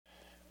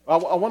I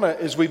want to,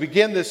 as we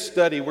begin this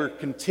study, we're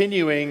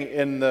continuing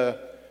in the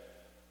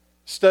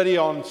study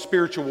on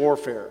spiritual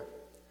warfare.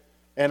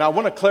 And I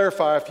want to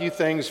clarify a few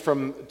things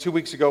from 2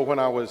 weeks ago when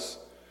I was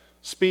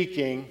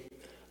speaking.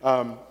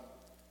 Brother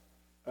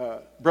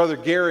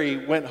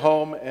Gary went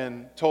home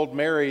and told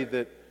Mary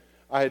that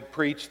I had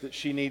preached that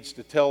she needs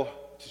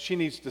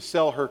to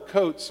sell her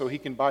coats so he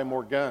can buy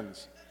more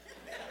guns.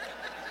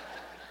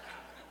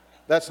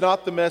 That's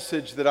not the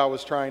message that I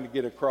was trying to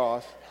get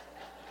across.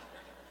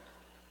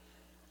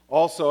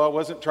 Also, I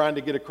wasn't trying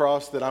to get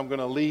across that I'm going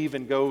to leave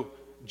and go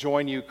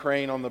join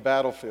Ukraine on the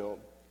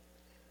battlefield.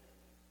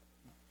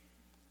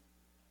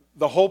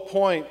 The whole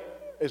point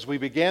as we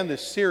began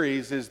this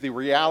series is the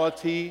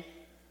reality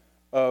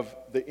of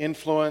the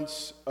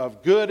influence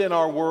of good in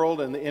our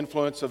world and the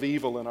influence of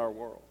evil in our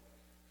world,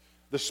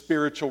 the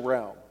spiritual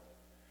realm,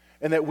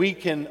 and that we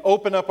can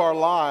open up our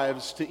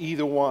lives to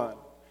either one.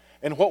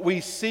 And what we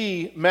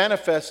see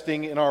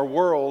manifesting in our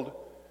world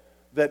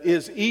that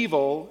is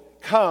evil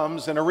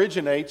comes and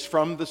originates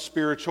from the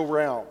spiritual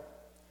realm.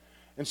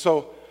 And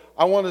so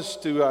I want us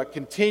to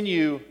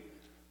continue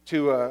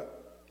to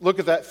look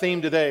at that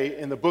theme today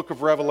in the book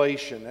of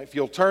Revelation. If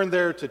you'll turn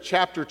there to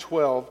chapter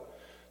 12,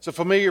 it's a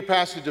familiar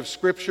passage of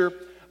Scripture.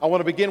 I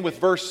want to begin with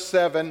verse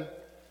 7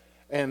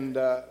 and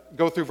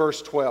go through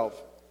verse 12.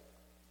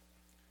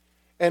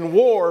 And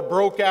war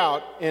broke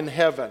out in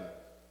heaven.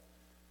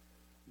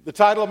 The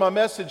title of my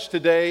message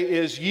today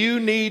is You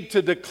Need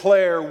to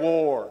Declare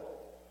War.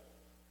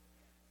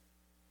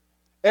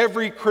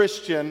 Every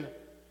Christian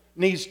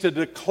needs to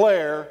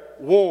declare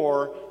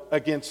war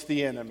against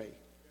the enemy.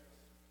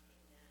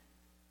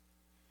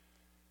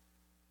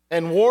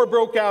 And war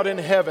broke out in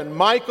heaven.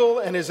 Michael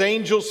and his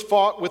angels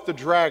fought with the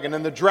dragon,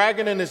 and the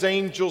dragon and his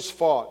angels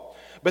fought.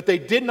 But they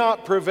did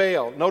not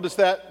prevail. Notice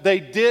that. They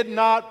did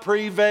not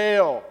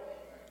prevail.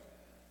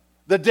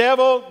 The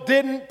devil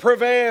didn't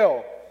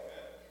prevail.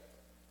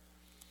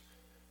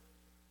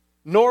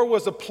 Nor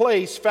was a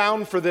place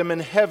found for them in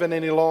heaven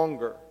any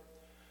longer.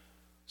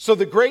 So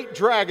the great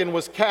dragon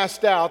was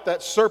cast out,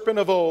 that serpent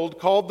of old,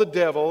 called the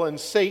devil and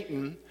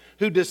Satan,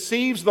 who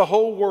deceives the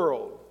whole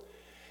world.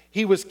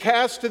 He was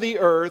cast to the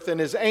earth, and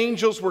his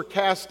angels were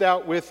cast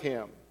out with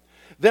him.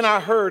 Then I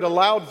heard a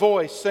loud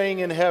voice saying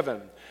in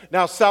heaven,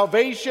 Now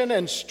salvation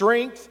and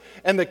strength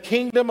and the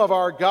kingdom of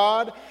our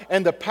God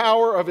and the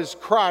power of his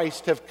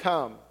Christ have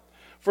come.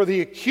 For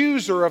the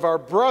accuser of our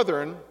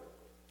brethren,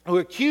 who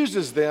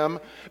accuses them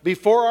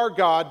before our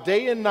God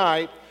day and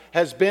night,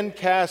 has been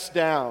cast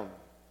down.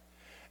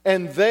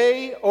 And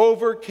they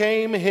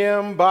overcame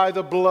him by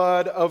the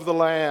blood of the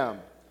Lamb.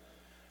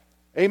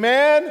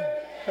 Amen?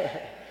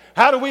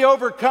 How do we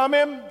overcome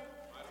him?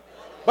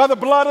 By the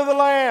blood of the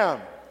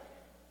Lamb.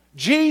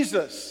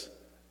 Jesus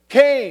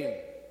came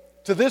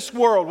to this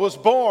world, was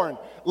born,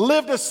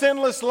 lived a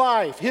sinless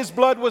life. His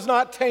blood was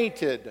not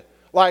tainted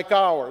like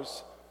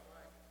ours.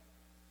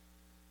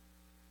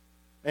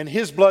 And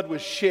his blood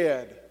was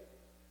shed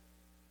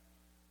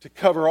to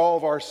cover all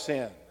of our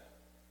sin.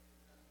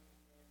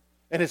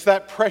 And it's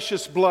that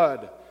precious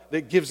blood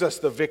that gives us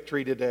the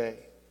victory today.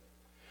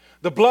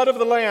 The blood of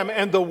the Lamb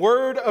and the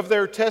word of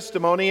their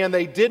testimony, and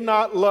they did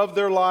not love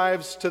their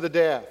lives to the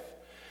death.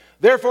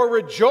 Therefore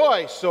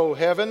rejoice, O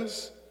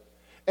heavens,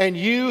 and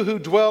you who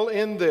dwell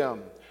in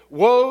them.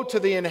 Woe to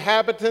the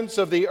inhabitants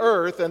of the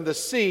earth and the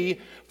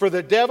sea, for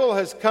the devil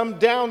has come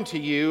down to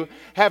you,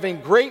 having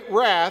great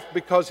wrath,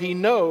 because he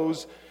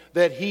knows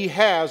that he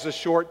has a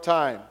short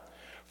time.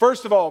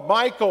 First of all,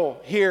 Michael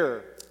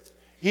here,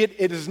 it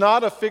is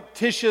not a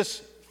fictitious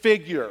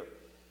figure.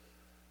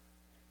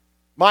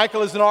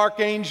 Michael is an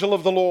archangel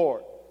of the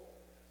Lord.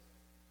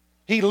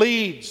 He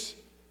leads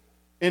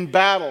in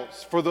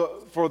battles for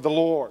the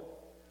Lord.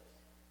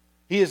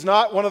 He is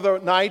not one of the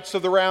knights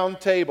of the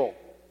round table.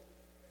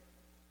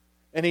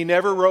 And he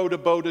never rowed a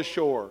boat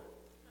ashore.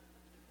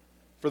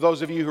 For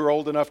those of you who are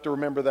old enough to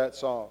remember that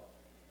song.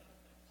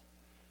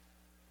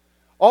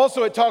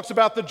 Also, it talks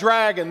about the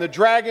dragon. The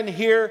dragon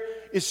here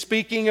is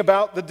speaking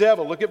about the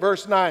devil. Look at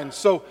verse 9.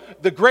 So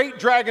the great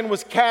dragon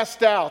was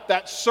cast out,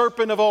 that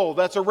serpent of old.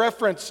 That's a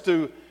reference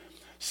to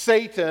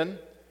Satan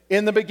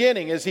in the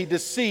beginning as he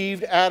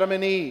deceived Adam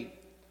and Eve.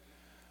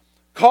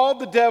 Called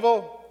the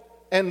devil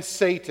and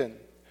Satan,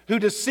 who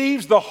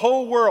deceives the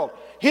whole world.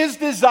 His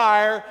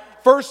desire,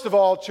 first of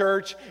all,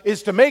 church,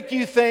 is to make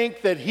you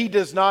think that he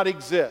does not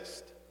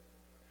exist.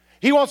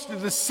 He wants to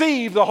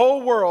deceive the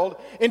whole world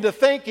into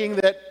thinking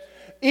that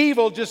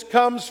evil just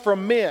comes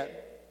from men.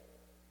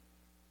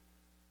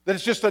 That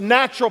it's just a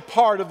natural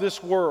part of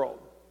this world.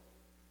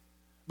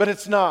 But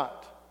it's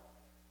not.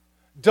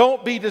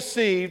 Don't be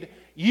deceived.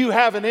 You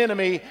have an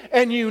enemy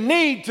and you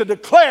need to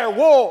declare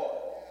war.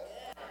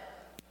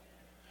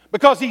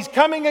 Because he's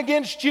coming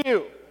against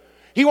you.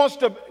 He wants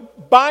to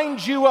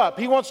bind you up.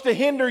 He wants to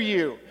hinder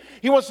you.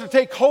 He wants to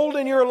take hold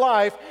in your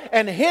life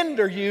and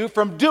hinder you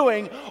from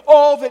doing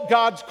all that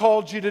God's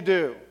called you to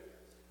do.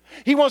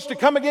 He wants to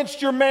come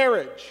against your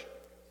marriage.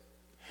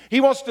 He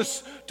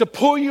wants to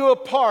pull you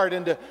apart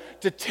and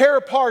to tear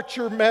apart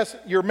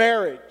your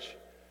marriage.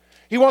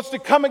 He wants to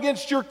come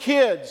against your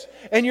kids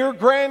and your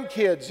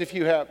grandkids if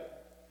you have it.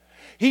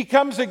 He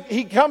comes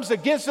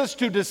against us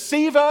to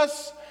deceive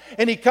us,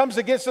 and he comes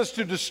against us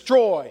to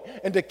destroy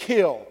and to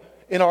kill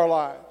in our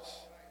lives.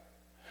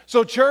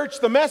 So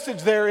church, the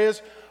message there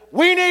is,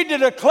 we need to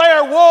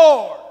declare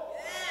war.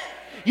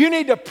 You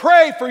need to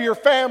pray for your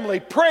family,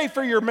 pray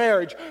for your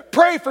marriage,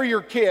 pray for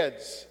your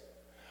kids.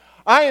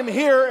 I am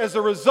here as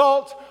a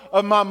result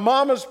of my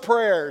mama's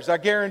prayers, I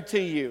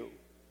guarantee you.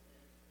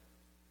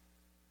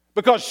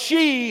 Because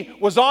she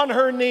was on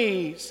her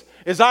knees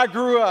as I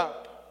grew up.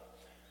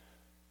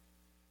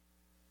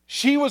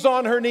 She was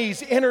on her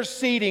knees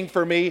interceding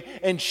for me,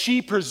 and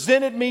she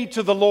presented me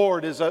to the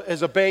Lord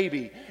as a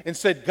baby and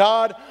said,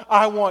 God,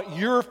 I want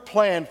your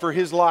plan for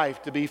his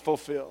life to be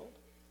fulfilled.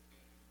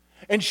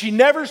 And she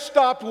never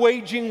stopped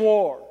waging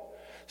war.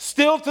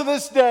 Still to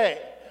this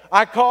day,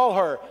 I call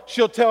her.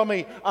 She'll tell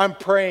me, I'm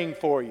praying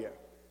for you.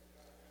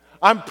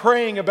 I'm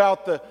praying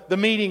about the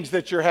meetings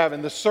that you're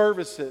having, the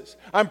services.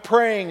 I'm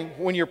praying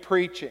when you're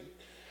preaching.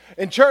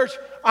 In church,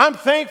 I'm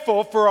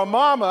thankful for a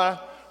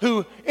mama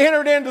who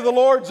entered into the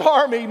Lord's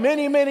army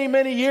many, many,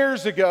 many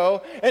years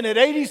ago. And at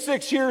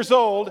 86 years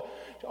old,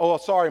 oh,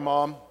 sorry,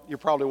 Mom, you're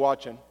probably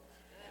watching.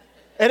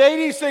 At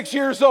 86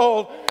 years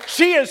old,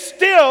 she is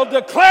still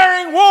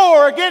declaring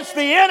war against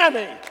the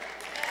enemy.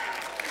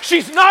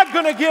 She's not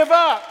going to give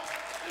up.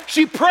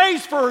 She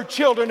prays for her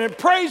children and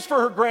prays for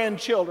her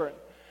grandchildren.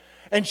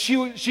 And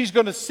she's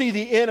going to see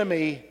the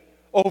enemy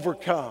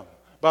overcome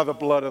by the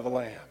blood of the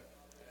Lamb.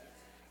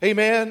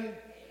 Amen?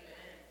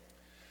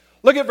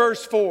 Look at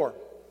verse 4.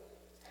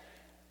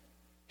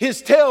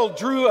 His tail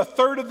drew a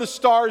third of the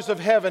stars of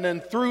heaven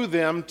and threw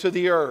them to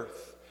the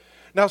earth.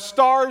 Now,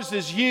 stars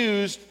is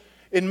used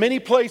in many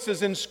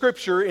places in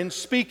Scripture in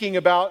speaking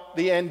about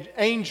the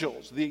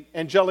angels, the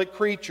angelic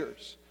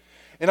creatures.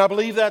 And I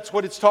believe that's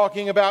what it's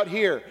talking about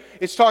here.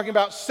 It's talking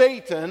about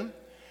Satan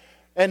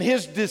and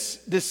his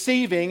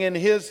deceiving and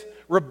his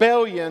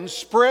rebellion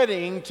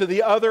spreading to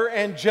the other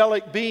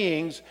angelic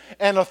beings.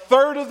 And a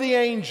third of the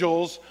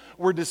angels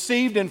were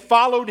deceived and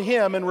followed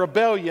him in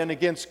rebellion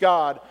against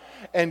God.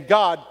 And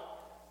God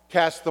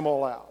cast them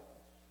all out.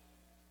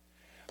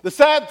 The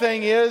sad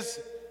thing is,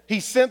 he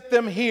sent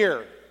them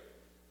here.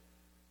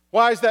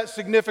 Why is that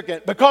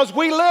significant? Because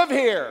we live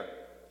here.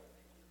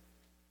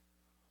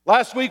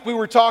 Last week we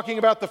were talking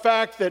about the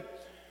fact that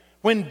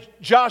when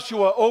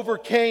Joshua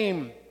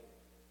overcame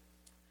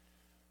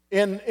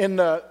in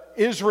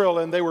Israel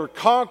and they were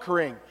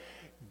conquering,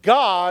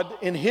 God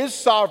in his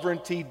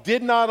sovereignty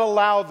did not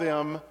allow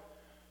them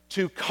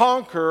to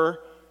conquer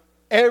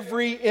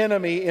every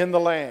enemy in the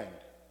land.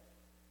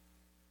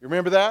 You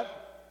remember that?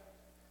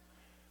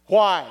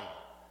 Why?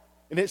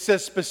 And it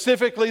says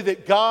specifically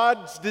that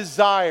God's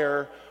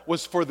desire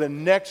was for the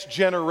next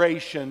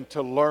generation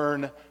to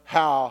learn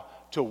how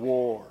to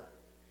war.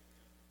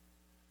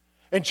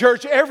 And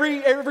church,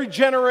 every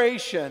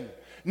generation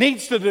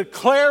needs to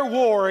declare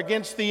war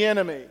against the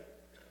enemy.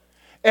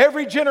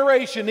 Every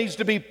generation needs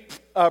to be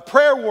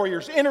prayer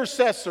warriors,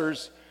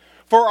 intercessors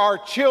for our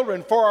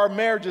children, for our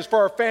marriages, for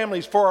our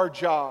families, for our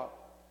job.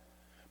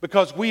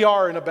 Because we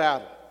are in a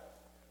battle.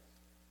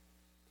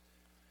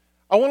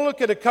 I want to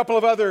look at a couple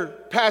of other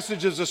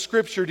passages of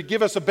Scripture to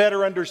give us a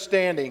better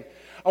understanding.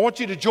 I want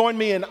you to join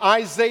me in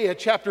Isaiah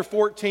chapter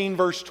 14,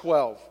 verse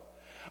 12.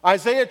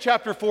 Isaiah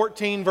chapter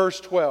 14, verse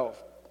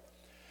 12.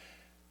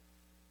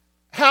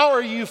 How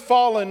are you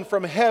fallen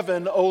from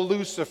heaven, O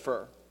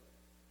Lucifer,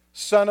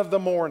 son of the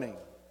morning?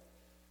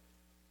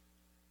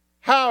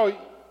 How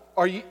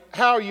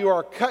you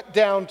are cut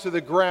down to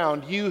the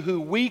ground, you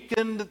who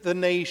weakened the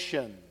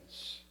nations.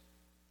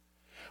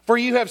 For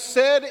you have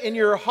said in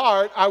your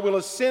heart, I will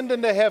ascend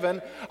into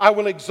heaven. I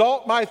will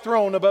exalt my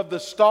throne above the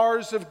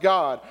stars of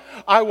God.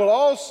 I will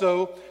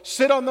also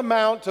sit on the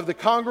mount of the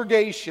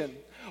congregation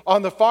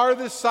on the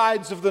farthest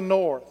sides of the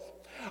north.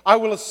 I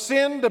will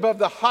ascend above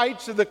the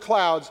heights of the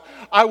clouds.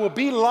 I will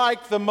be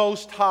like the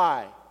Most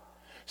High.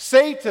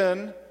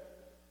 Satan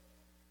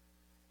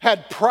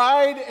had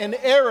pride and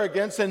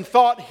arrogance and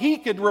thought he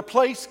could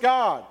replace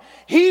God.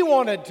 He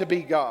wanted to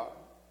be God.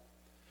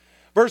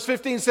 Verse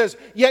 15 says,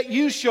 yet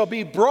you shall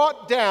be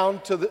brought down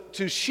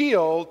to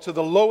Sheol, to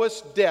the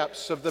lowest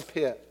depths of the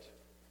pit.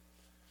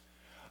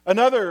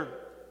 Another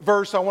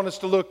verse I want us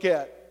to look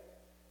at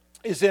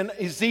is in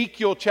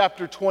Ezekiel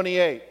chapter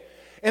 28.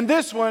 In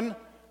this one,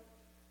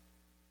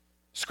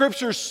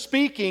 Scripture's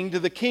speaking to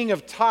the king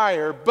of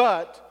Tyre,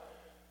 but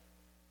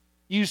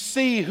you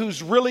see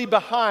who's really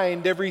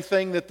behind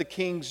everything that the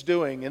king's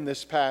doing in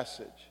this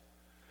passage.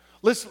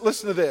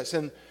 Listen to this.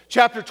 In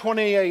chapter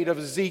 28 of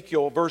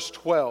Ezekiel, verse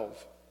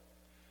 12.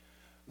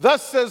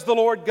 Thus says the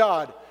Lord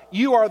God,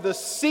 you are the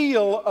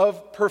seal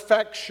of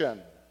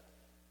perfection,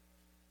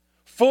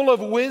 full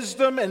of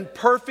wisdom and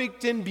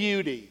perfect in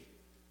beauty.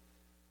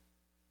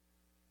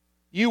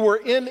 You were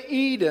in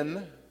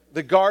Eden,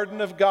 the garden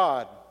of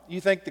God.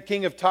 You think the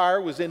king of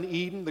Tyre was in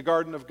Eden, the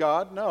garden of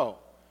God? No.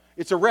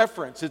 It's a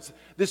reference.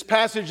 This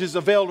passage is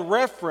a veiled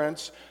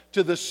reference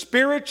to the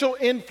spiritual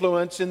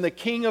influence in the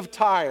king of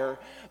Tyre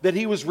that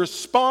he was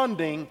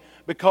responding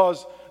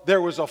because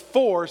there was a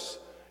force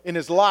in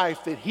his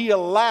life that he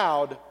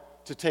allowed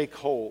to take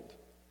hold.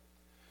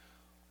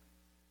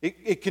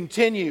 It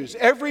continues.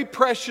 Every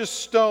precious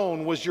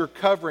stone was your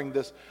covering.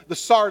 The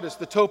sardius,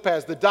 the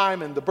topaz, the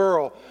diamond, the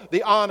beryl,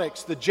 the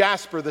onyx, the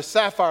jasper, the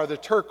sapphire, the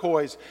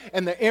turquoise,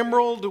 and the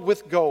emerald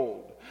with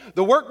gold.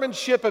 The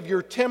workmanship of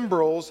your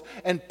timbrels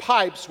and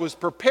pipes was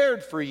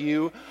prepared for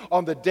you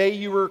on the day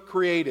you were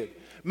created.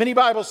 Many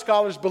Bible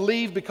scholars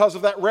believe, because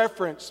of that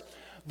reference,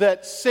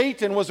 that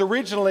Satan was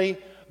originally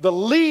the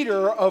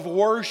leader of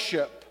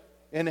worship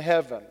in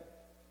heaven.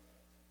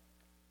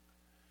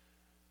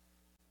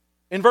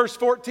 In verse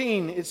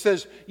 14, it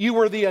says, you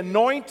were the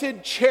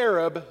anointed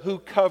cherub who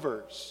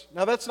covers.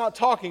 Now, that's not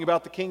talking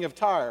about the king of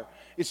Tyre.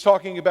 It's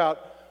talking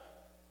about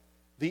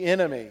the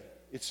enemy.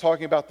 It's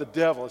talking about the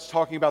devil. It's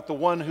talking about the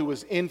one who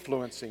was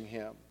influencing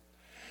him.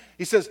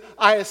 He says,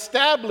 I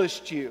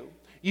established you.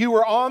 You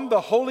were on the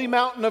holy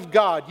mountain of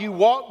God. You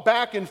walked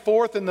back and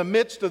forth in the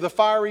midst of the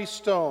fiery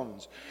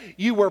stones.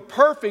 You were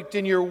perfect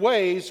in your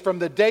ways from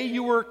the day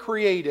you were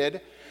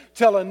created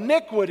till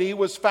iniquity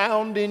was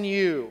found in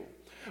you.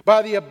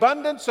 By the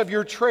abundance of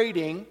your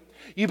trading,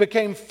 you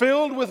became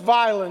filled with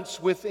violence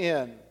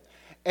within,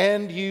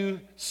 and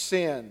you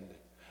sinned.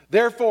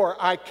 Therefore,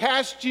 I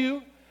cast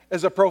you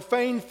as a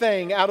profane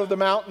thing out of the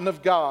mountain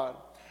of God,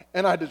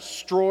 and I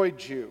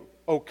destroyed you,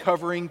 O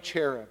covering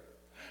cherub.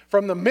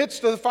 From the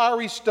midst of the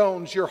fiery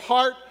stones, your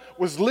heart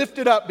was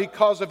lifted up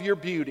because of your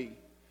beauty.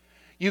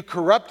 You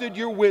corrupted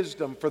your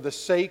wisdom for the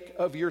sake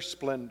of your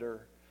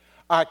splendor.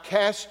 I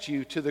cast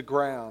you to the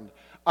ground.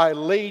 I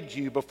laid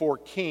you before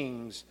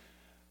kings,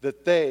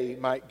 that they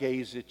might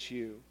gaze at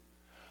you.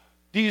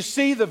 Do you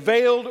see the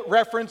veiled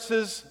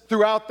references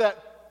throughout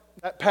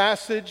that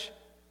passage?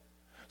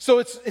 So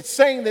it's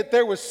saying that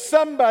there was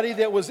somebody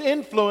that was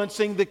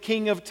influencing the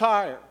king of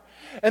Tyre.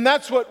 And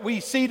that's what we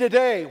see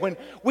today when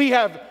we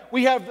have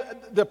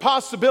the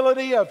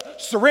possibility of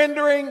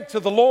surrendering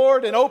to the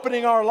Lord and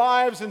opening our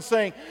lives and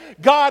saying,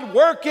 God,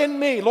 work in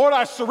me. Lord,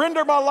 I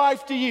surrender my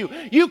life to you.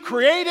 You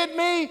created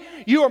me.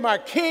 You are my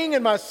King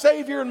and my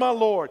Savior and my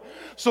Lord.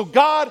 So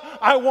God,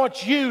 I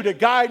want you to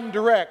guide and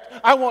direct.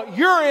 I want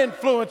your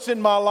influence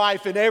in my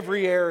life in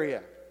every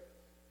area.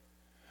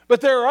 But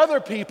there are other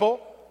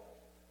people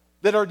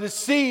that are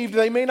deceived.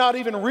 They may not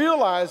even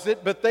realize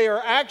it, but they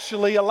are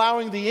actually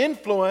allowing the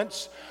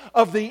influence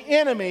of the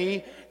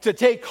enemy to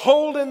take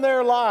hold in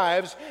their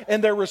lives,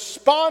 and they're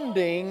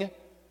responding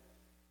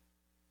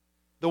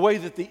the way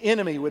that the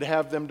enemy would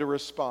have them to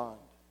respond.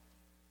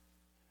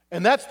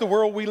 And that's the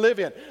world we live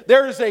in.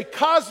 There is a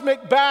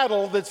cosmic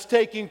battle that's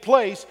taking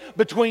place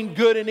between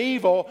good and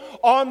evil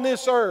on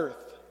this earth.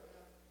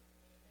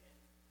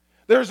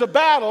 There's a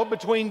battle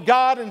between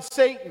God and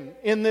Satan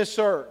in this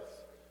earth.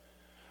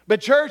 But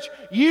church,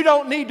 you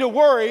don't need to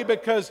worry,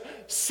 because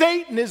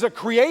Satan is a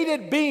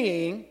created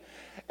being,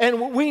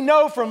 and we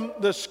know from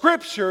the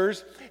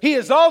scriptures he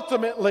is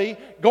ultimately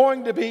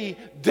going to be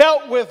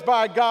dealt with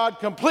by God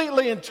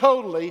completely and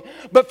totally.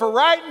 But for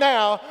right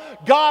now,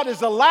 God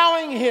is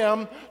allowing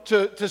him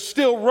to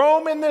still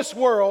roam in this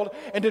world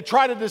and to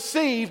try to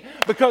deceive,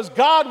 because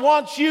God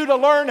wants you to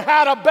learn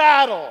how to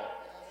battle.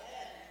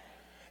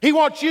 He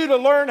wants you to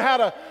learn how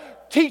to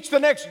teach the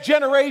next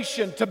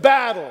generation to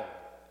battle.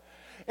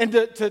 And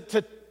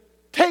to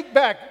take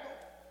back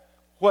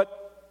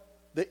what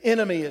the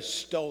enemy has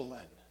stolen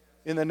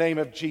in the name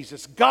of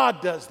Jesus.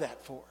 God does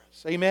that for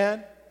us.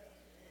 Amen?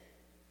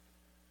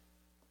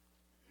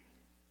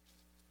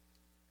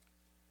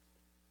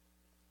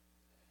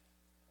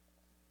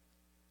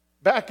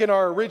 Back in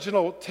our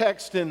original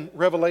text in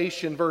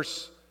Revelation,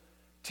 verse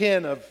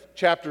 10 of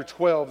chapter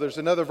 12, there's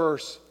another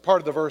verse,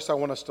 part of the verse I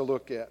want us to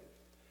look at. It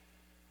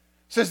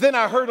says, then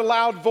I heard a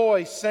loud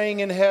voice saying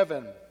in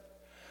heaven,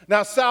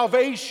 now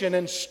salvation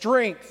and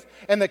strength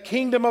and the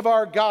kingdom of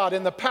our God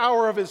and the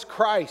power of his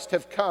Christ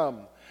have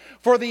come.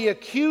 For the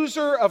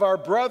accuser of our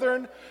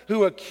brethren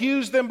who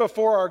accused them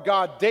before our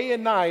God day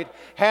and night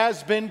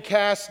has been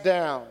cast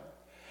down.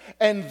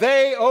 And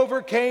they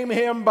overcame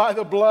him by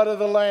the blood of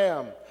the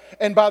Lamb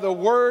and by the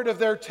word of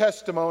their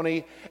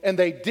testimony, and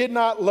they did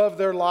not love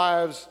their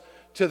lives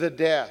to the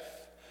death.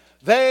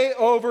 They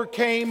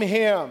overcame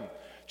him.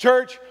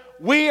 Church,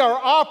 we are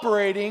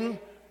operating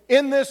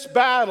in this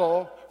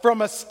battle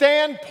from a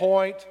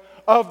standpoint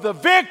of the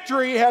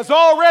victory has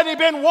already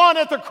been won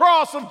at the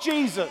cross of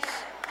Jesus.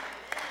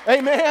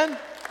 Amen?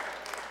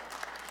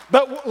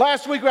 But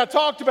last week I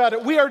talked about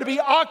it. We are to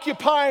be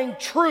occupying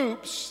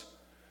troops.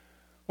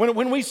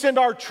 When we send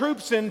our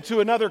troops into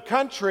another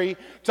country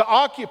to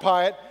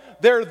occupy it,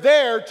 they're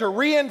there to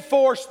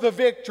reinforce the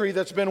victory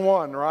that's been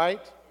won,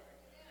 right?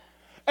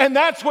 And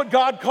that's what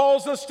God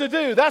calls us to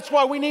do. That's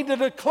why we need to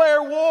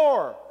declare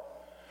war.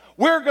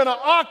 We're going to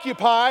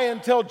occupy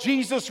until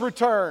Jesus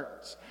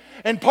returns.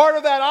 And part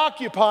of that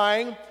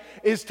occupying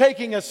is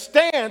taking a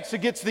stance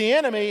against the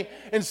enemy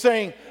and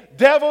saying,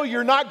 devil,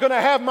 you're not going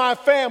to have my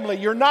family.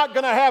 You're not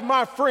going to have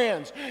my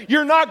friends.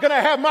 You're not going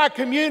to have my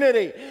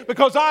community,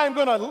 because I am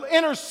going to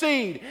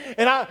intercede.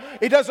 And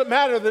it doesn't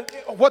matter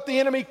what the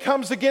enemy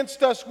comes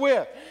against us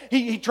with.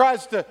 He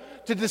tries to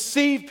to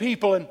deceive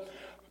people, and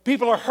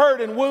people are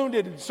hurt and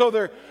wounded, and so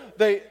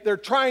they're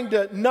trying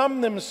to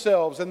numb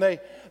themselves, and they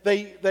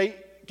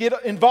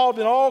get involved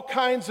in all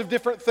kinds of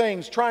different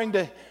things, trying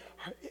to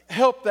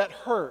help that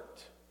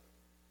hurt.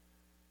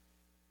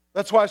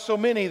 That's why so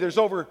many, there's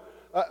over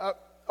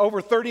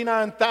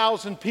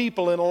 39,000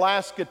 people in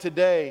Alaska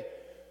today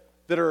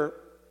that are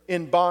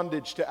in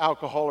bondage to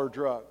alcohol or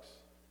drugs.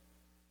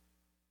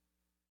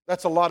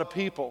 That's a lot of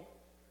people.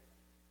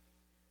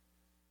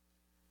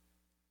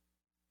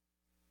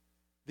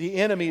 The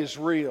enemy is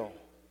real.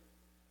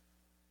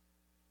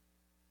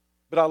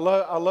 But I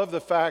love the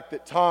fact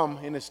that Tom,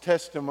 in his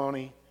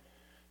testimony,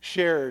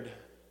 shared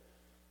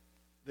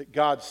that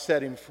God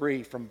set him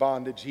free from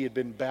bondage he had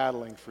been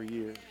battling for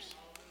years.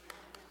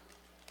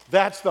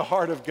 That's the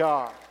heart of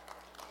God.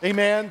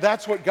 Amen?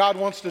 That's what God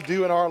wants to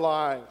do in our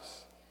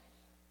lives.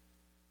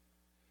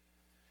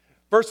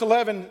 Verse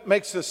 11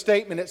 makes a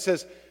statement. It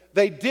says,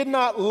 they did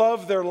not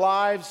love their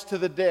lives to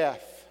the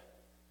death.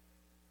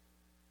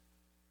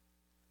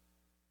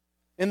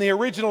 In the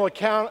original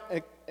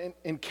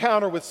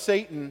encounter with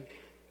Satan,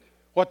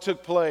 what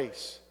took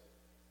place?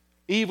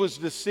 Eve was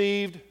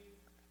deceived.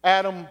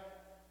 Adam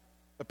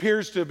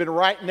appears to have been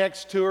right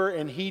next to her,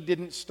 and he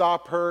didn't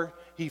stop her.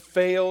 He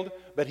failed,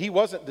 but he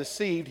wasn't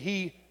deceived.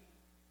 He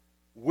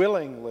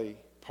willingly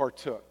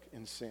partook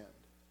in sin.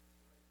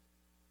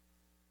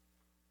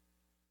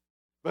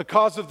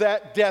 Because of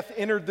that, death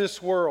entered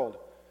this world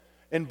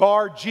and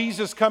barred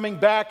Jesus coming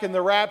back in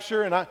the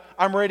rapture. And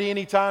I'm ready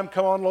anytime.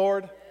 Come on,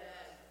 Lord.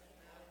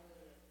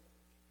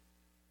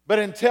 But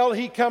until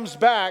He comes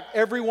back,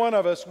 every one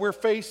of us, we're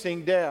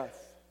facing death.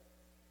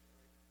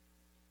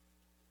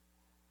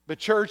 But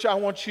church, I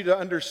want you to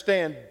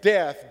understand,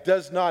 death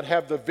does not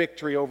have the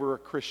victory over a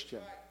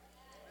Christian.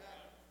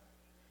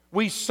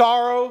 We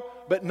sorrow,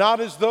 but not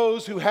as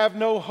those who have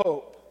no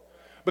hope,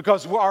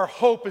 because our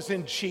hope is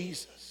in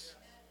Jesus.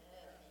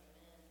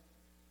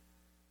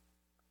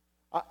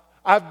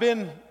 I've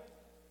been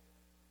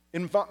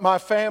in my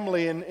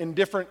family in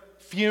different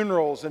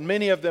funerals, and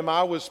many of them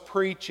I was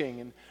preaching,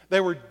 and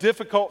they were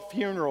difficult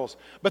funerals.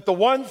 But the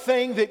one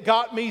thing that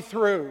got me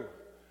through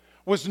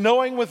was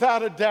knowing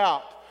without a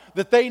doubt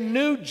that they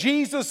knew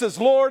Jesus as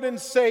Lord and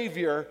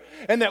Savior,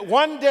 and that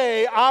one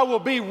day I will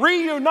be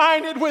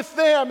reunited with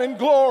them in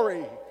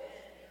glory.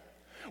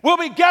 We'll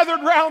be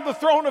gathered around the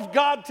throne of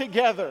God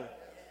together.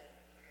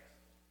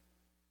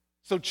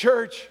 So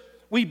church,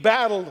 we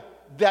battled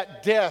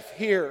that death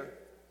here,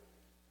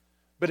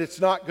 but it's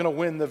not going to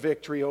win the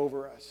victory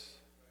over us.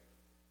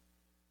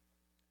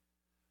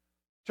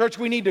 Church,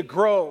 we need to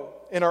grow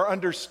in our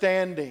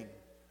understanding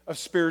of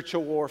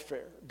spiritual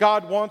warfare.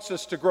 God wants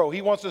us to grow.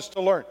 He wants us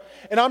to learn.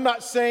 And I'm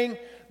not saying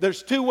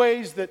there's two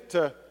ways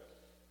that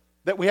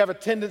we have a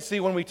tendency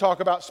when we talk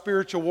about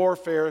spiritual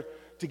warfare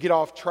to get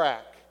off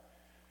track.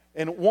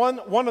 And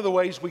one of the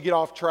ways we get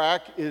off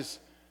track is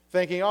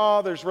thinking,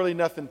 oh, there's really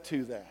nothing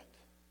to that.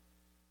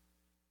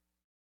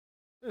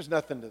 There's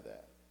nothing to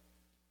that.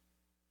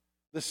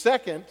 The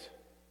second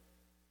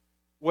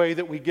way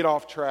that we get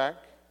off track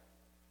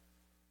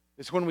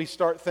is when we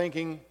start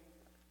thinking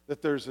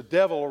that there's a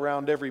devil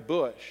around every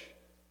bush.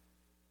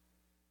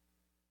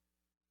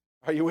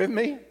 Are you with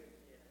me?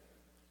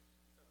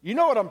 You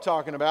know what I'm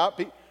talking about.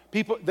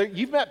 People,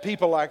 you've met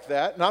people like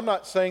that, and I'm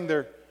not saying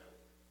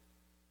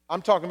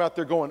I'm talking about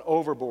they're going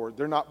overboard.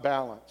 They're not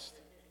balanced.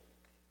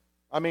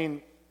 I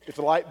mean, if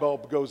the light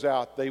bulb goes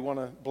out, they want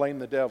to blame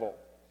the devil.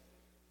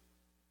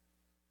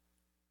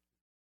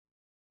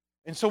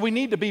 And so we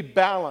need to be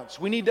balanced.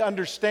 We need to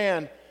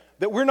understand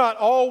that we're not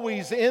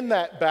always in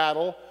that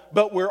battle,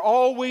 but we're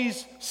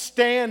always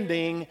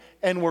standing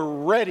and we're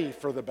ready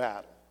for the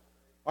battle.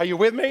 Are you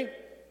with me?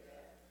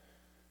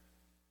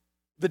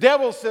 The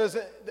devil says,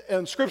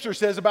 and Scripture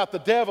says about the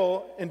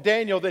devil in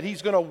Daniel, that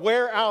he's going to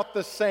wear out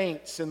the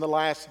saints in the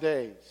last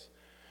days.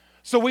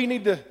 So we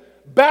need to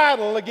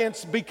battle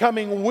against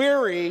becoming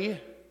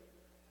weary,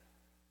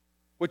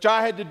 which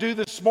I had to do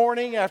this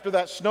morning after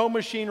that snow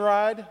machine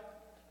ride.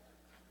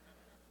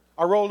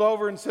 I rolled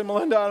over and said,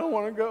 Melinda, I don't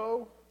want to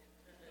go.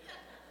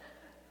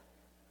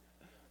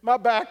 My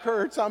back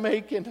hurts, I'm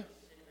aching.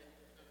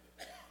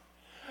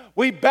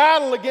 We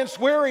battle against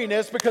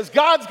weariness because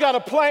God's got a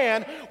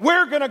plan.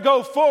 We're going to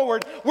go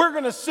forward. We're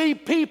going to see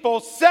people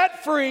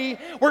set free.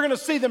 We're going to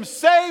see them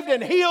saved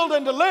and healed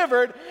and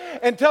delivered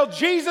until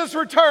Jesus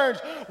returns.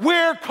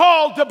 We're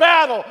called to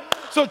battle.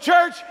 So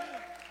church,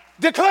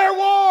 declare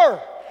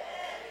war.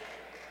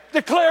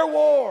 Declare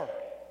war.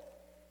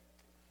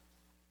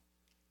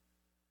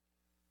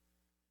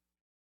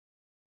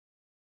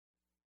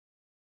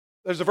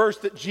 There's a verse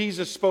that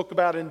Jesus spoke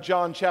about in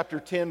John chapter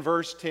 10,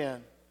 verse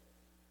 10,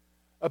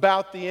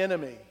 about the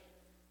enemy.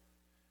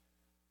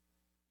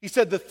 He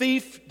said, the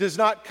thief does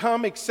not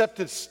come except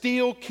to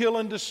steal, kill,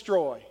 and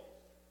destroy.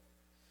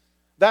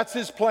 That's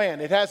his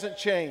plan. It hasn't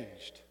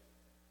changed.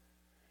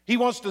 He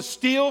wants to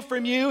steal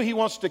from you. He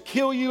wants to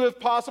kill you if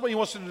possible. He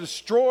wants to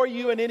destroy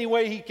you in any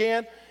way he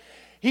can.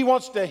 He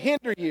wants to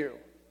hinder you.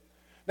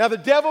 Now, the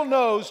devil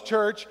knows,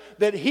 church,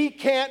 that he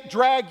can't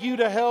drag you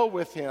to hell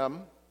with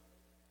him.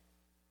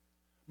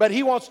 But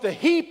he wants to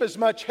heap as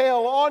much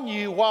hell on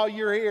you while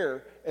you're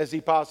here as he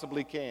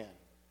possibly can.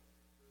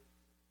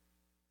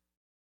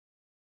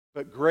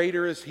 But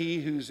greater is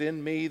he who's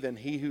in me than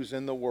he who's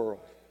in the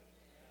world.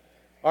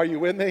 Are you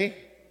with me?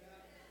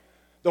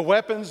 The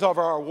weapons of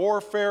our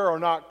warfare are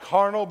not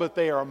carnal, but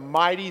they are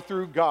mighty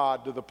through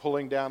God to the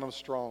pulling down of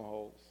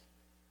strongholds.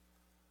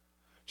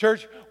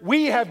 Church,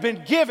 we have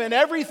been given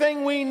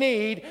everything we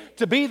need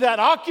to be that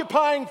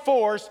occupying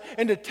force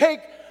and to take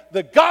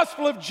the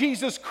gospel of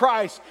Jesus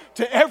Christ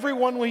to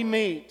everyone we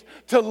meet,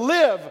 to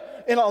live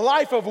in a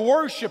life of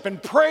worship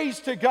and praise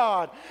to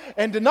God,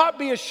 and to not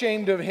be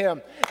ashamed of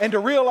Him, and to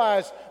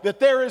realize that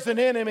there is an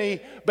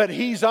enemy, but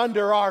he's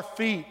under our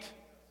feet.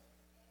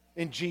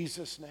 In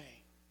Jesus' name.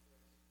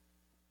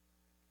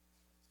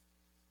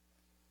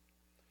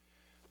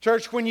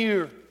 Church,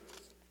 I'm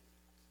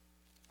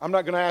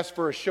not going to ask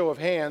for a show of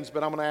hands,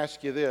 but I'm going to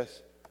ask you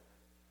this.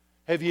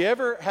 Have you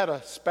ever had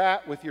a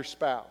spat with your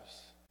spouse?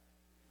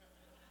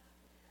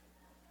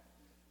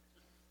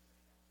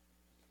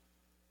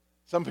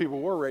 Some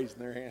people were raising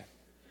their hand.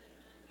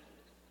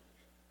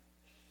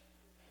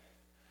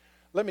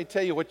 Let me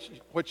tell you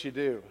what you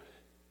do.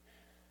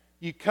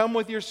 You come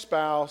with your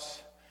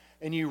spouse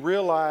and you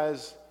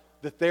realize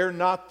that they're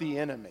not the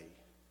enemy.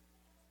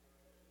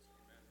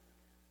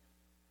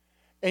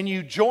 And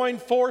you join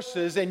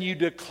forces and you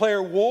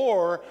declare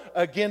war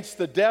against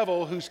the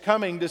devil who's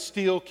coming to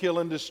steal, kill,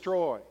 and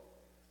destroy.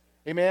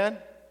 Amen?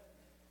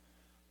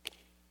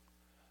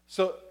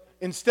 So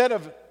instead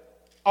of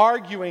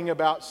arguing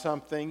about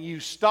something, you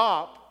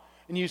stop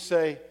and you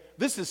say,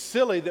 this is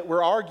silly that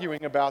we're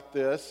arguing about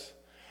this,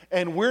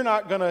 and we're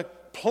not going to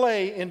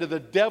play into the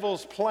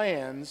devil's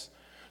plans.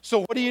 So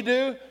what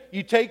do?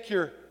 You take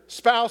your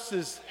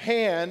spouse's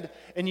hand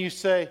and you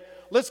say,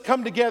 let's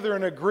come together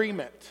in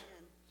agreement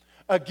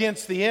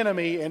against the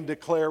enemy and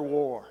declare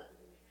war.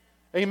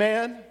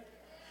 Amen?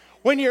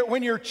 When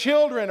your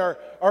children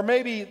are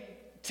maybe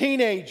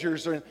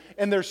teenagers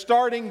and they're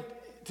starting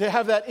to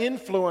have that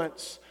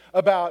influence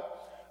about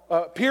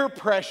peer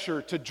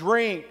pressure to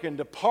drink and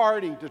to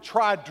party, to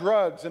try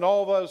drugs and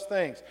all those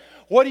things,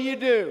 what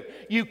do?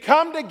 You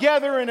come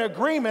together in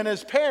agreement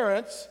as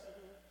parents.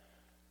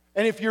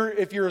 And if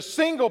you're a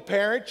single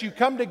parent, you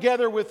come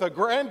together with a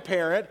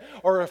grandparent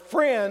or a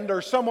friend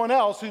or someone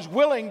else who's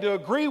willing to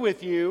agree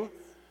with you,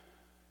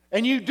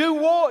 and you do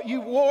war.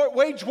 You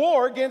wage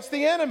war against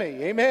the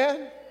enemy.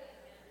 Amen?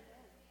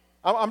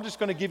 I'm just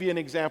going to give you an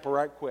example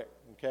right quick,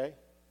 okay?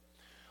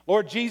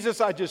 Lord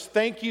Jesus, I just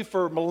thank you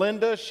for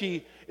Melinda.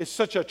 She is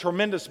such a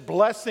tremendous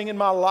blessing in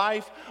my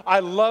life. I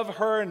love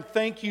her and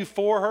thank you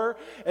for her.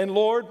 And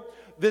Lord,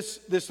 this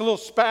little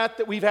spat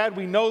that we've had,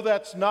 we know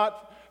that's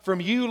not from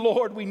you,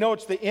 Lord. We know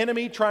it's the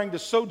enemy trying to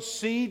sow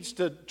seeds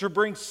to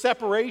bring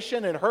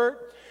separation and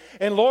hurt.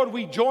 And Lord,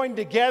 we join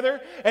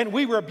together and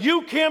we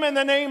rebuke him in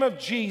the name of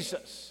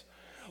Jesus.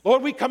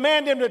 Lord, we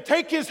command him to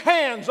take his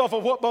hands off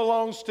of what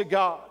belongs to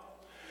God.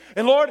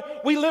 And Lord,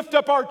 we lift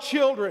up our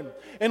children.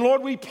 And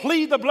Lord, we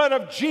plead the blood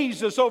of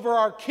Jesus over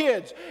our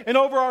kids and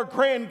over our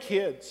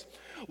grandkids.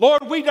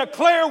 Lord, we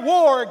declare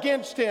war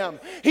against him.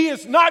 He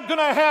is not going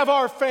to have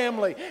our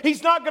family.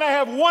 He's not going to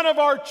have one of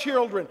our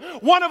children,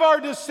 one of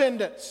our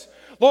descendants.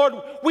 Lord,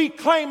 we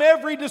claim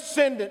every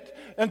descendant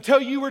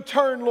until you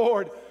return,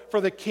 Lord, for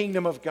the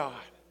kingdom of God.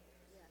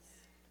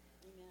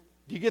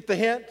 Do you get the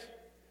hint?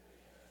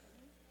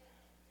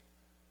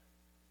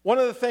 One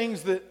of the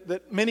things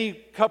that many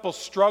couples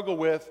struggle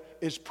with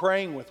is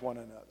praying with one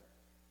another.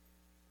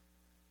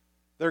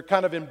 They're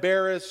kind of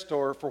embarrassed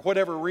or for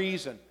whatever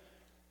reason.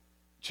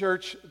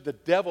 Church, the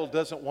devil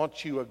doesn't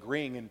want you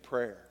agreeing in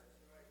prayer.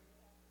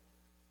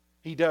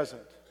 He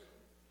doesn't.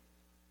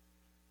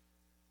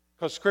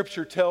 Because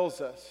Scripture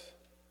tells us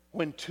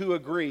when two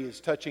agree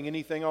is touching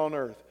anything on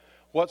earth,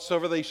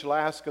 whatsoever they shall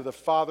ask of the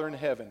Father in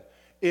heaven,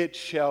 it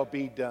shall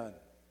be done.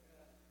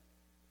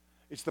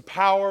 It's the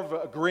power of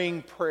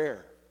agreeing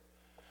prayer.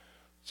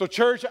 So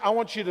church, I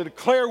want you to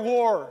declare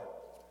war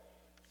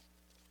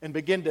and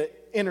begin to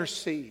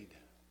intercede.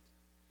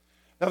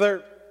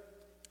 Now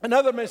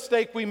another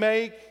mistake we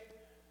make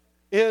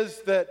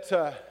is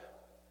that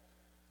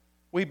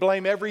we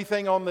blame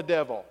everything on the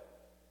devil.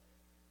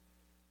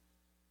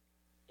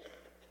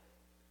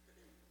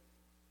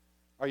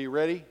 Are you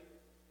ready?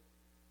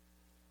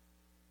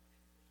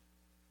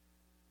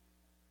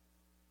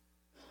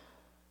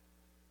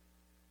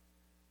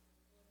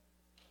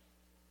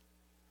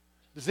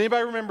 Does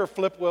anybody remember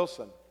Flip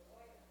Wilson?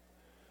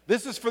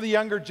 This is for the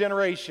younger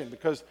generation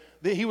because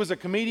he was a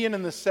comedian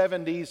in the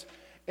 70s,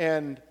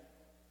 and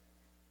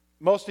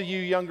most of you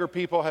younger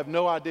people have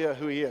no idea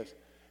who he is.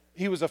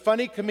 He was a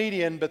funny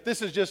comedian, but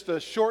this is just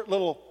a short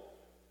little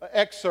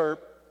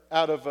excerpt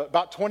out of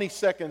about 20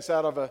 seconds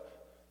out of a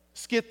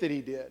skit that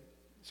he did.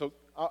 So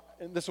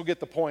and this will get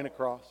the point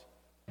across.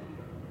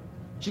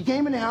 She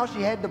came in the house,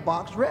 she had the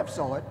box, Rev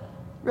saw it.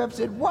 Rev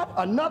said, "What,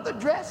 another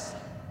dress?"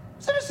 I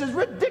said, "This is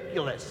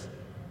ridiculous.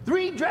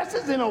 3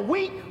 dresses in a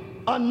week,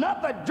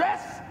 another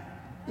dress?"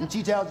 And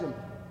she tells him,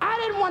 "I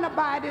didn't want to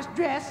buy this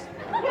dress.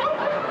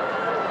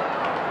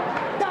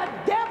 The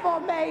devil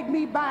made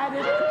me buy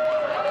this.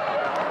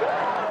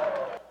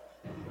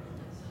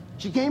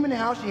 She came in the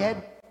house, she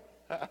had...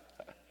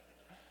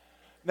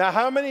 Now,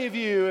 how many of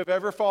you have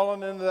ever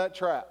fallen into that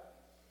trap?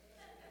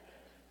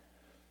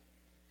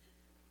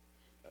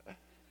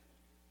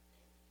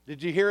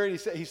 Did you hear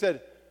it? He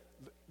said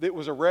it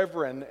was a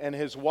reverend and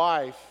his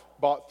wife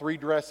bought 3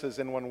 dresses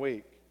in 1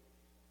 week.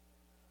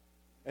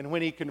 And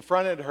when he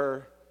confronted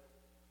her,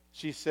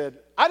 she said,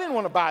 I didn't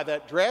want to buy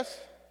that dress.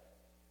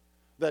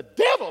 The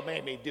devil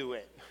made me do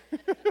it.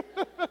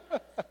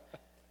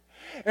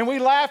 And we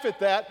laugh at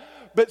that,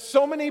 but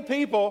so many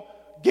people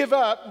give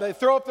up, they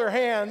throw up their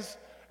hands,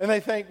 and they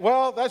think,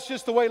 well, that's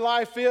just the way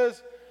life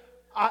is.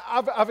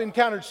 I've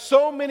encountered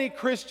so many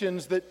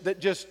Christians that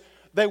just,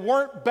 they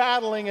weren't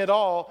battling at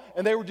all,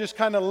 and they were just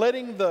kind of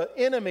letting the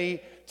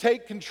enemy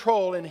take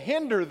control and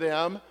hinder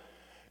them,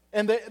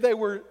 and they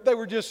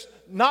were just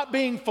not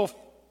being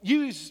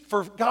used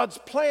for God's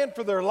plan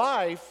for their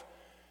life,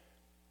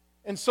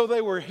 and so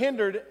they were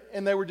hindered,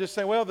 and they were just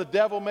saying, well, the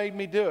devil made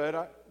me do it.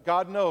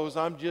 God knows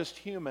I'm just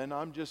human,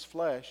 I'm just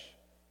flesh.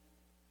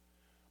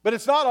 But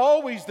it's not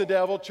always the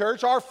devil,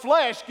 church. Our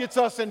flesh gets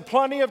us in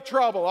plenty of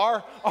trouble,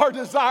 our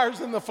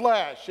desires in the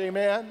flesh,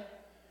 amen?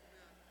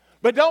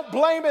 But don't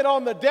blame it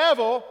on the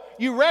devil.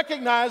 You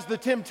recognize the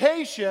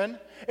temptation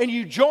and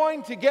you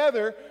join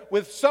together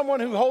with someone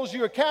who holds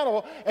you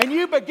accountable and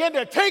you begin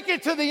to take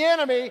it to the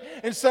enemy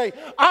and say,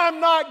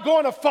 I'm not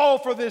going to fall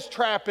for this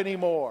trap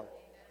anymore.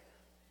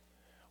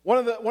 One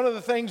of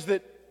the things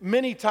that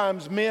many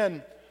times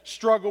men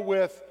struggle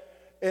with,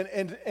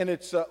 and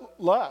it's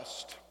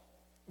lust.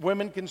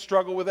 Women can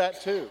struggle with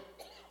that too.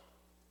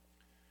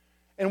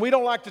 And we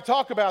don't like to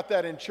talk about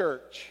that in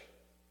church.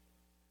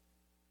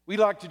 We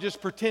like to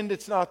just pretend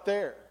it's not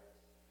there.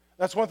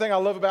 That's one thing I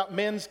love about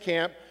men's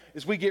camp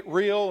is we get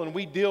real and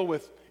we deal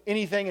with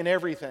anything and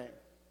everything.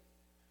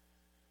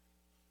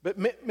 But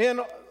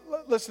men,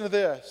 listen to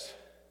this.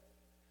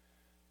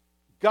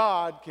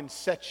 God can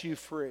set you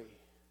free.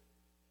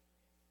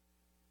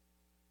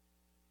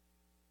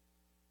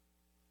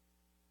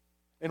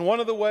 And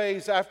one of the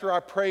ways after I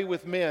pray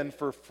with men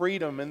for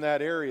freedom in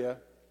that area,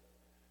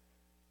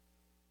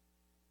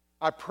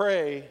 I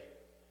pray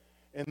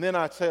and then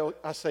I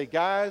say,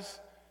 guys,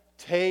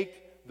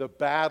 take the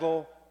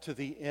battle to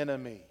the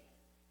enemy.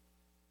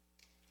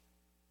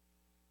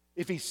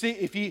 If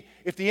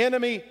the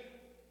enemy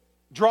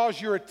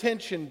draws your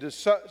attention to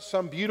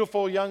some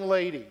beautiful young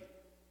lady,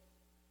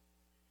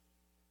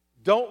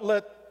 don't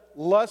let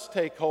lust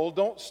take hold.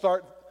 Don't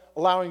start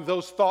allowing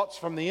those thoughts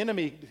from the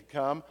enemy to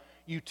come.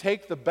 You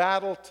take the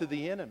battle to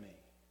the enemy.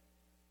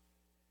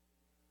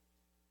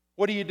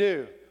 What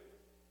do?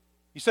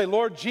 You say,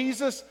 Lord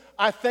Jesus,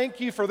 I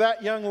thank you for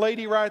that young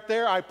lady right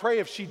there. I pray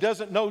if she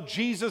doesn't know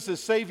Jesus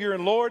as Savior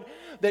and Lord,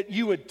 that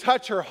you would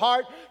touch her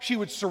heart. She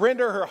would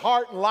surrender her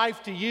heart and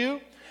life to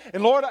you.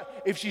 And Lord,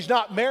 if she's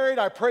not married,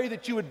 I pray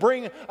that you would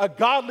bring a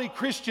godly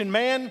Christian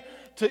man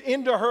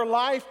into her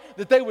life,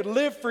 that they would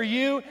live for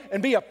you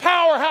and be a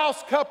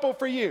powerhouse couple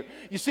for you.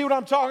 You see what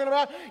I'm talking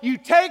about? You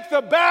take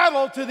the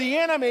battle to the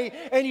enemy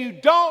and you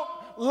don't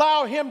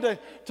allow him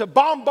to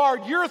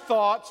bombard your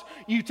thoughts.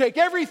 You take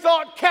every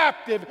thought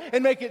captive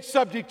and make it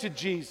subject to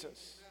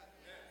Jesus.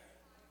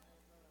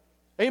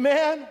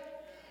 Amen?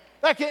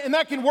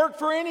 That can work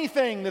for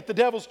anything that the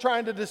devil's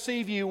trying to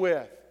deceive you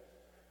with.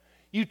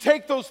 You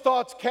take those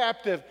thoughts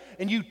captive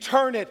and you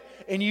turn it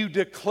and you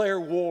declare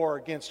war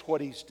against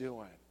what he's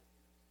doing.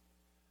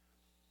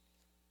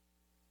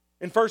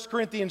 In 1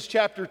 Corinthians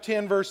chapter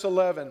 10, verse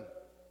 11,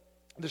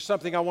 there's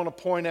something I want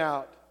to point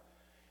out.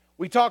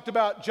 We talked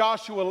about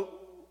Joshua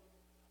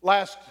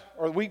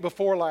the week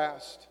before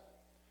last.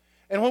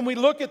 And when we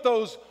look at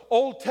those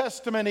Old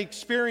Testament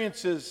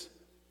experiences,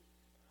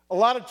 a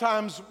lot of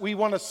times we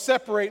want to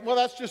separate, well,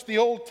 that's just the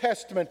Old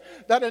Testament.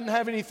 That doesn't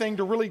have anything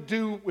to really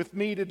do with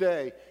me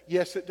today.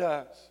 Yes, it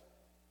does.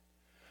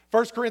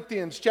 1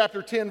 Corinthians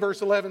chapter 10,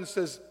 verse 11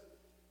 says,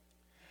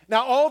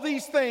 now all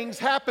these things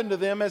happened to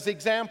them as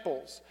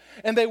examples,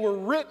 and they were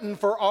written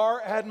for our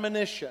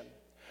admonition,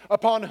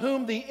 upon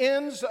whom the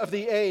ends of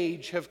the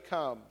age have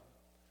come.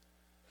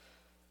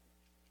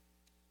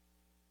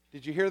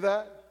 Did you hear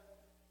that?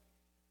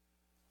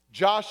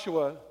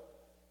 Joshua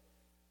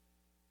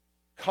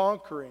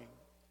conquering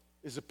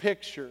is a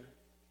picture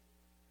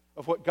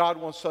of what God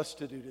wants us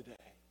to do today.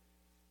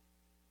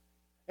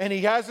 And he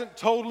hasn't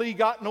totally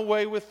done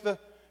away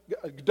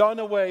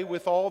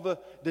with all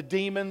the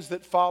demons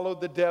that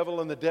followed the devil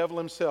and the devil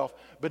himself,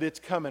 but it's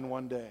coming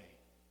one day.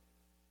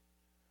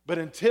 But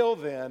until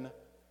then,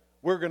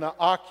 we're going to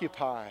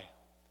occupy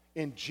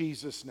in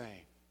Jesus'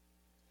 name.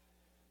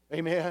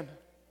 Amen.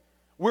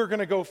 We're going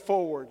to go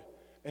forward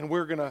and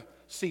we're going to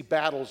see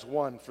battles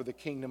won for the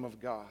kingdom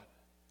of God.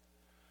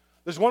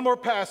 There's one more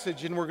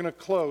passage and we're going to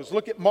close.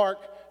 Look at Mark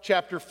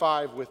chapter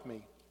 5 with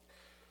me.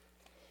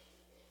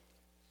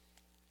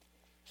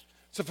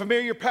 It's a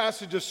familiar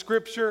passage of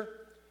Scripture,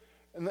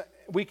 and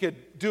we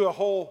could do a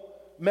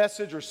whole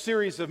message or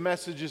series of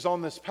messages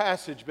on this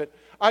passage, but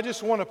I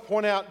just want to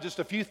point out just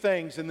a few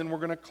things and then we're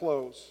going to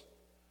close.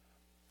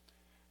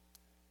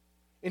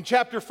 In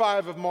chapter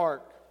 5 of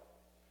Mark,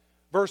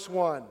 verse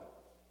 1,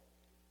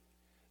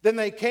 then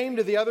they came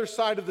to the other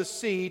side of the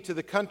sea, to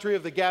the country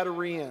of the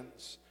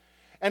Gadarenes.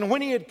 And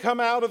when he had come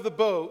out of the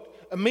boat,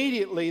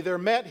 immediately there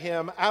met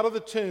him out of the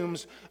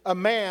tombs a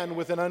man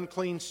with an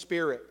unclean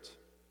spirit,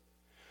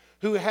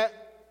 who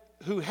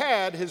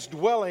had his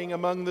dwelling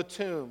among the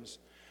tombs.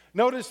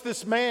 Notice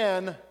this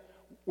man,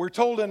 we're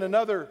told in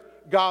another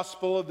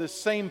gospel of this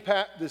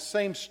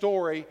same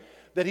story,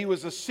 that he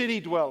was a city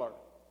dweller.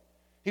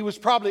 He was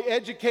probably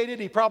educated,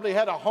 he probably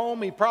had a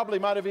home, he probably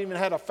might have even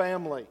had a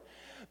family.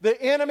 The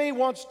enemy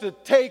wants to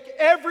take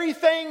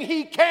everything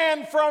he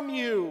can from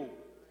you.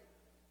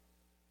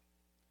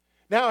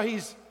 Now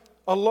he's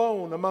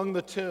alone among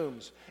the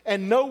tombs,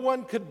 and no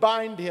one could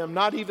bind him,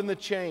 not even the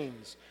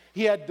chains.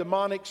 He had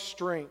demonic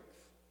strength.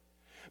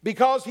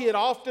 Because he had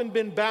often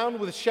been bound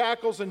with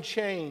shackles and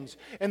chains,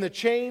 and the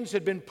chains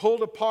had been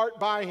pulled apart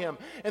by him,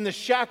 and the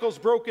shackles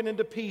broken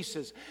into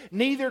pieces,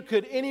 neither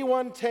could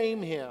anyone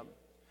tame him.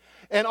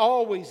 And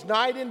always,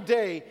 night and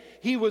day,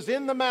 he was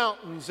in the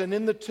mountains and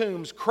in the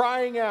tombs,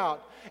 crying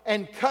out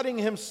and cutting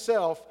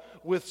himself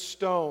with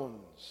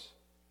stones.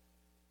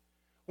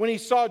 When he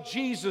saw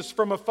Jesus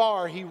from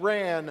afar, he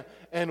ran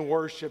and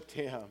worshiped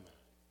him.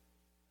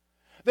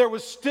 There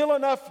was still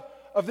enough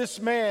of this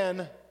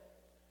man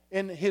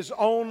in his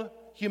own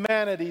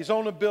humanity, his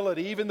own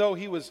ability, even though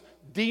he was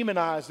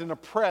demonized and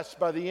oppressed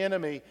by the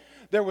enemy,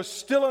 there was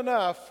still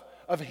enough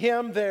of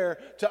him there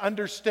to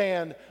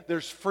understand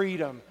there's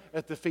freedom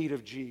at the feet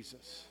of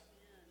Jesus.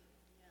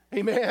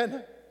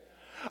 Amen.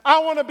 I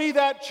want to be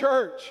that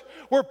church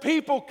where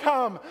people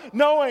come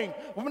knowing,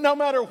 no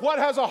matter what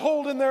has a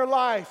hold in their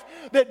life,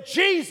 that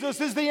Jesus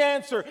is the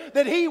answer,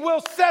 that He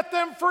will set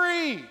them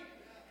free.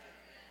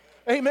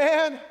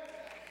 Amen.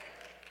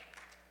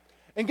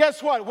 And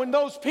guess what? When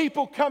those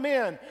people come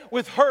in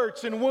with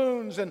hurts and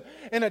wounds and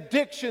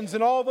addictions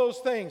and all those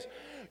things,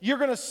 you're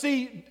going to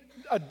see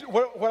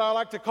what I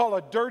like to call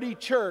a dirty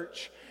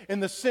church, in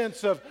the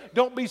sense of,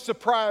 don't be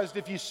surprised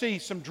if you see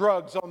some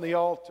drugs on the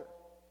altar.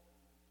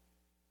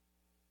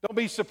 Don't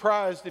be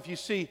surprised if you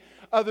see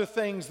other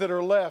things that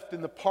are left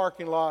in the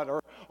parking lot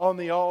or on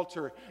the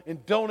altar.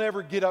 And don't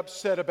ever get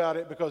upset about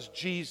it, because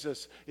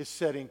Jesus is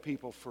setting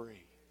people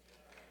free.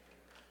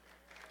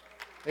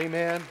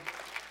 Amen.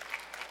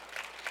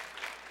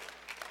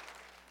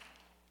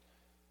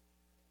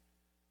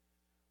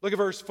 Look at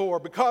verse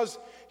 4. Because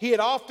he had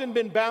often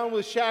been bound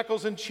with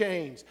shackles and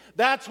chains.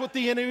 That's what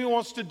the enemy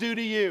wants to do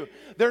to you.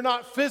 They're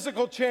not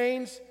physical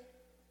chains.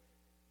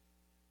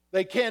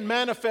 They can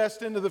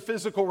manifest into the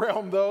physical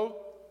realm, though.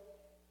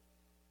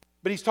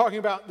 But he's talking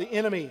about the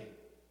enemy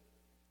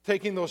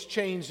taking those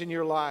chains in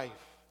your life.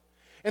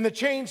 And the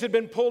chains had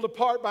been pulled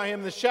apart by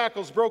him, the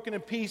shackles broken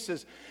in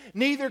pieces.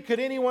 Neither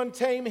could anyone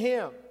tame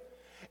him.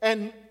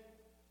 And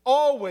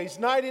always,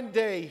 night and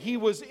day, he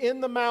was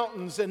in the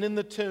mountains and in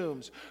the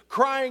tombs,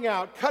 crying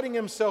out, cutting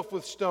himself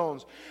with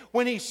stones.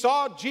 When he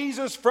saw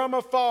Jesus from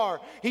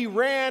afar, he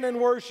ran and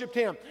worshiped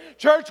him.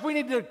 Church, we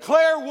need to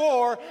declare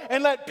war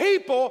and let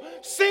people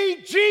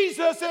see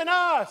Jesus in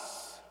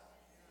us.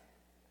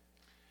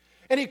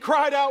 And he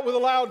cried out with a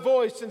loud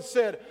voice and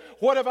said,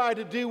 "What have I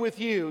to do with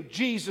you,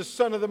 Jesus,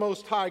 Son of the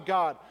Most High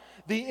God?"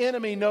 The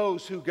enemy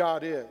knows who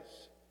God is.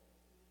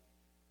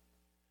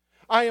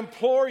 "I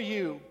implore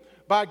you,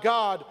 by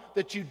God,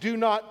 that you do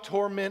not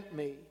torment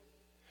me."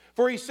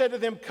 For he said to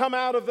them, "Come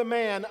out of the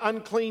man,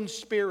 unclean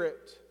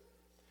spirit."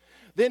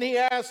 Then he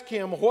asked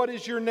him, "What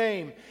is your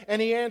name?"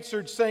 And he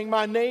answered, saying,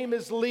 "My name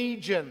is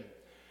Legion,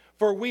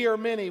 for we are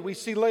many." We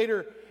see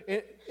later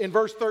in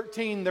verse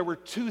 13, there were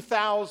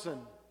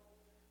 2,000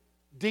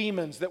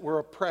 demons that were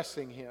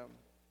oppressing him.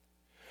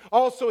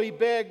 Also he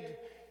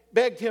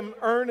begged him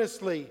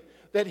earnestly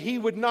that he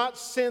would not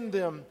send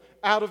them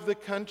out of the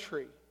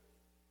country.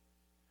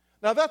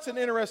 Now that's an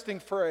interesting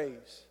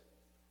phrase.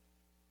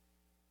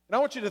 And I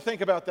want you to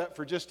think about that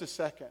for just a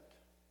second.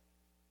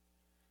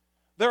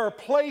 There are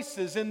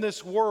places in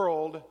this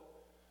world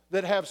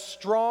that have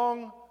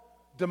strong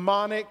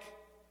demonic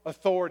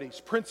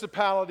authorities,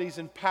 principalities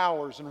and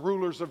powers and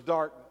rulers of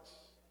darkness.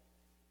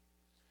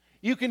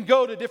 You can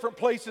go to different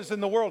places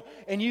in the world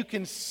and you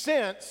can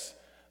sense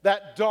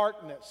that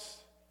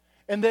darkness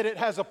and that it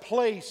has a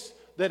place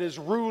that is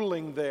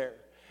ruling there.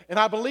 And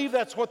I believe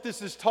that's what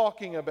this is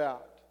talking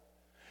about.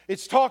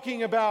 It's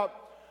talking about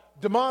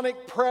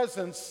demonic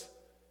presence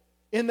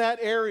in that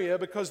area,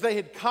 because they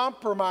had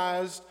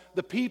compromised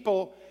the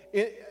people,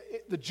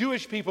 the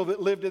Jewish people that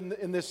lived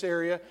in this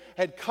area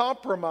had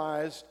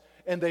compromised,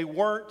 and they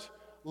weren't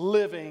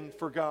living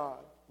for God.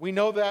 We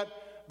know that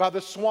by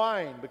the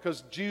swine,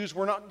 because Jews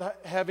were not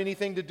have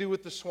anything to do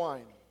with the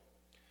swine.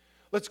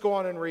 Let's go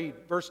on and read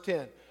verse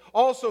 10.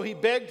 Also he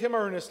begged him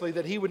earnestly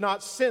that he would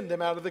not send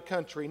them out of the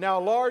country. Now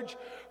a large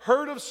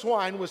herd of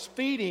swine was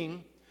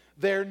feeding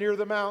there near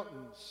the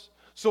mountains.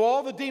 So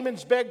all the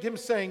demons begged him,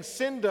 saying,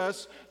 "Send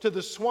us to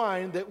the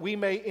swine that we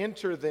may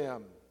enter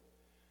them."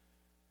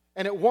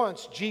 And at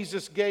once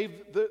Jesus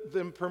gave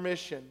them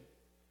permission.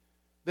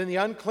 Then the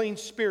unclean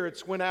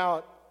spirits went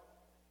out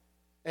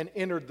and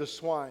entered the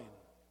swine.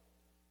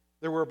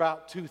 there were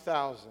about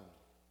 2,000.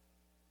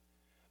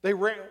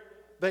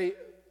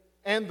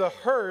 And the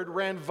herd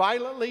ran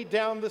violently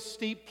down the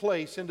steep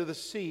place into the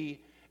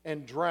sea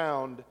and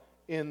drowned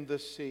in the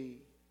sea.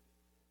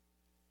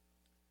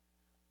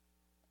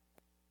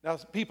 Now,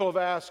 people have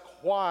asked,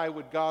 why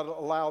would God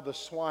allow the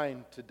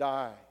swine to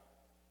die?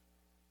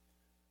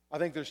 I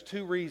think there's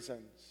two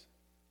reasons.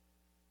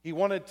 He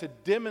wanted to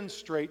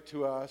demonstrate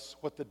to us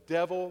what the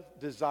devil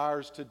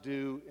desires to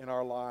do in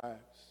our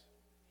lives.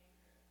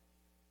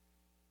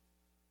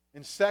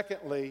 And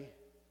secondly,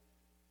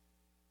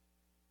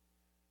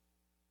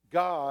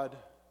 God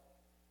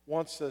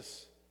wants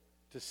us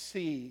to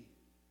see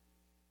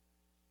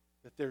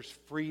that there's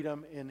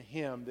freedom in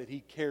Him, that He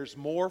cares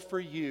more for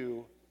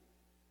you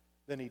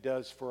than He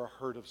does for a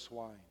herd of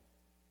swine.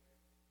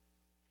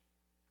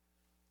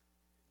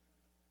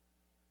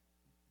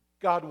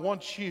 God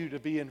wants you to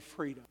be in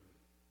freedom,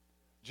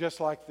 just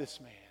like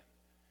this man.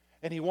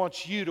 And He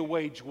wants you to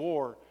wage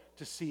war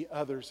to see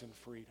others in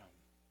freedom.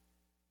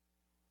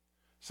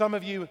 Some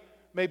of you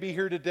may be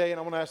here today, and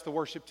I want to ask the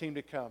worship team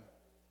to come.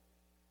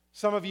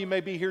 Some of you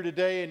may be here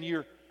today and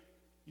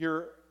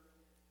you're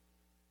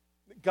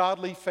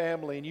godly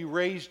family and you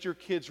raised your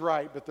kids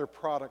right, but they're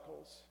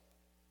prodigals.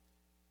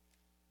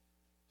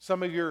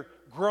 Some of your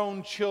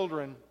grown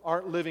children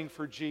aren't living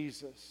for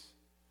Jesus.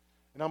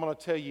 And I'm going to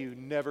tell you,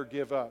 never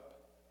give up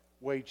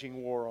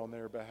waging war on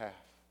their behalf,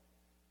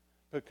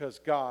 because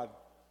God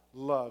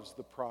loves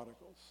the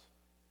prodigals.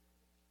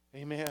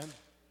 Amen.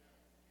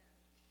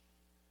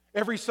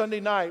 Every Sunday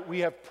night we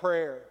have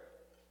prayer.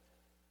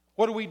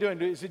 What are we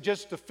doing? Is it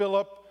just to fill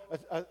up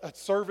a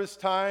service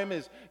time?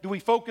 Do we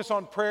focus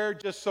on prayer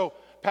just so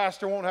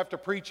pastor won't have to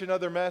preach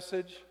another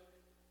message?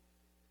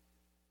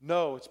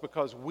 No, it's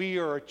because we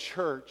are a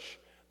church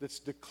that's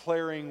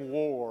declaring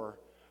war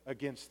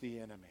against the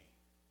enemy.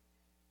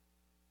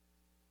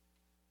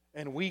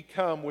 And we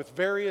come with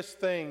various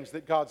things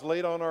that God's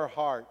laid on our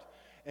heart,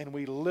 and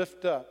we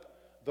lift up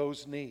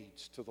those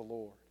needs to the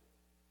Lord.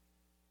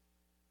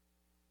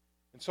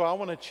 And so I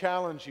want to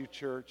challenge you,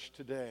 church,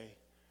 today.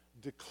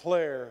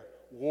 Declare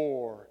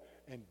war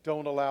and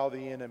don't allow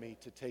the enemy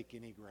to take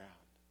any ground.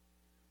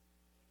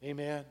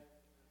 Amen.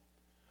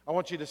 I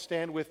want you to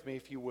stand with me,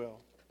 if you will.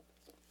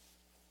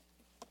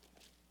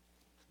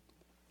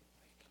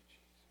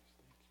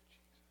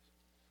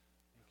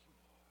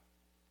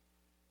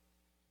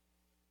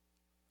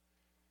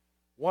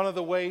 One of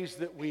the ways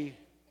that we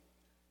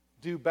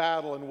do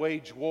battle and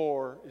wage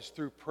war is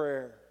through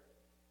prayer.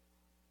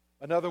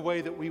 Another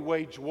way that we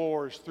wage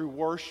war is through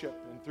worship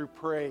and through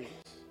praise.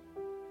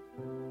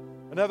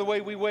 Another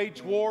way we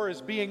wage war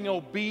is being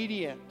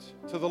obedient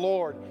to the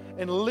Lord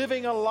and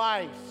living a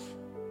life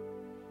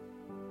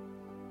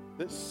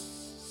that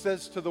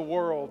says to the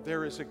world,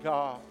 there is a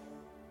God.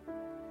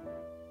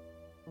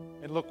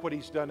 And look what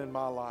He's done in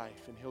my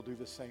life, and He'll do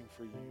the same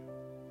for you.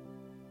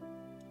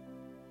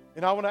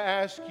 And I want to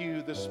ask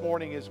you this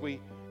morning as we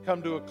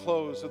come to a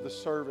close of the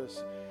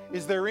service,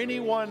 is there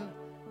anyone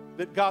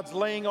that God's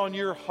laying on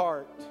your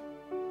heart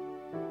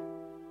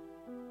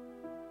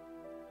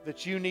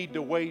that you need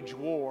to wage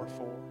war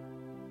for,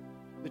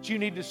 that you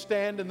need to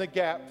stand in the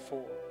gap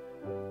for?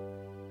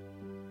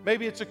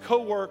 Maybe it's a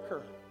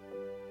coworker.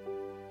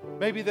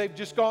 Maybe they've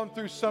just gone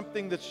through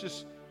something that's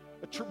just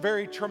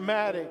very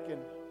traumatic and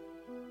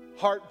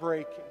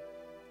heartbreaking.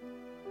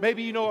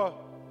 Maybe you know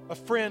a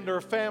friend or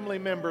a family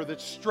member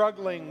that's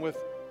struggling with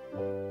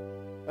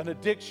an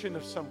addiction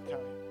of some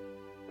kind.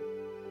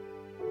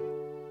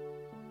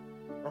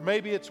 Or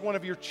maybe it's one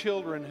of your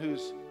children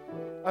who's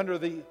under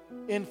the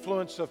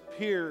influence of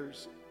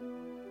peers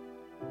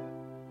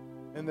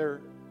and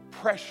they're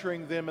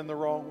pressuring them in the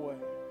wrong way.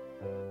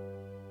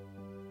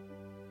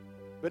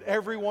 But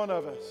every one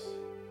of us,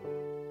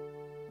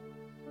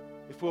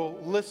 if we'll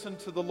listen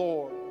to the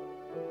Lord,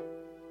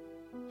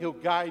 He'll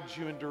guide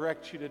you and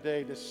direct you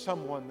today to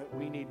someone that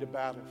we need to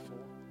battle for.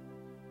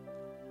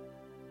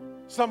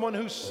 Someone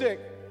who's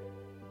sick.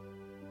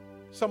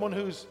 Someone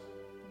who's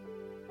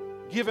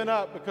given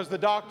up because the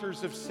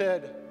doctors have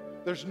said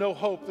there's no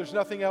hope, there's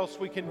nothing else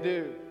we can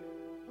do.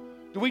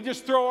 Do we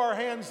just throw our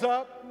hands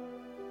up?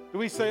 Do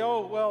we say,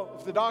 oh, well,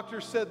 if the doctor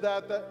said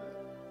that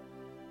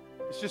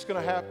it's just going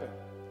to happen?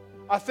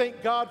 I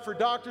thank God for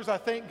doctors, I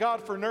thank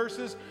God for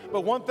nurses,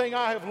 but one thing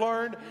I have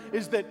learned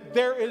is that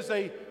there is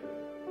a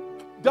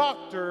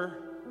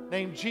doctor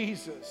named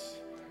Jesus.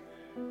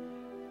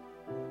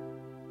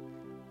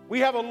 We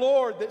have a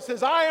Lord that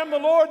says, I am the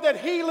Lord that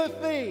healeth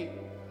thee.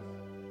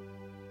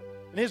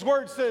 And His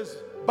word says,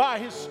 by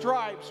His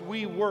stripes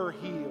we were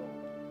healed.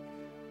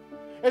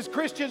 As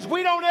Christians,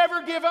 we don't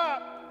ever give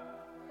up.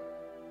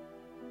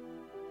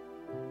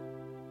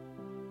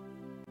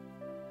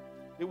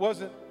 It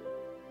wasn't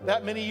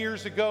that many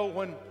years ago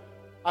when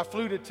I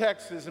flew to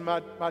Texas and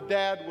my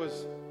dad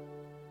was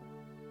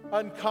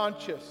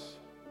unconscious.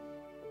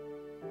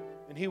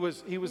 And he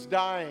was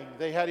dying.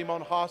 They had him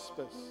on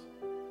hospice.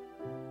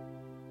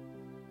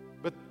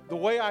 But the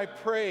way I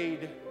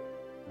prayed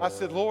I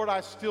said, Lord,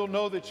 I still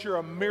know that you're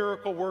a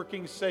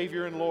miracle-working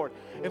Savior and Lord.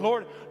 And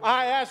Lord,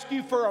 I ask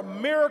you for a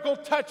miracle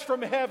touch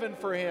from heaven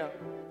for him.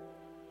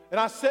 And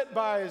I sat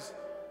by his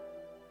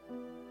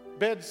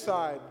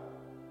bedside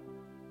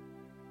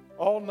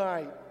all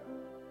night.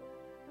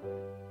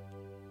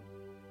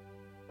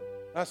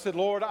 I said,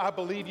 Lord, I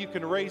believe you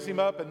can raise him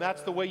up, and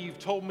that's the way you've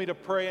told me to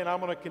pray, and I'm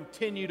going to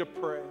continue to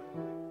pray.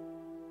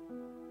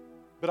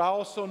 But I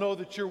also know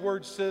that your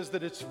word says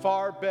that it's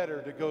far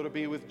better to go to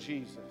be with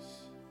Jesus.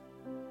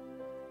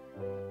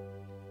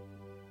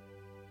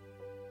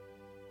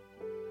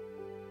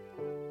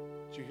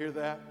 Did you hear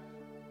that?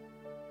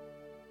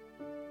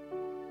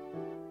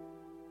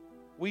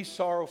 We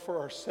sorrow for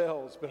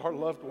ourselves, but our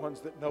loved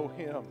ones that know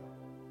him,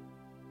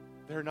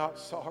 they're not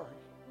sorry.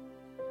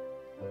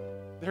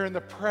 They're in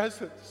the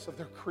presence of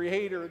their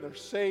Creator and their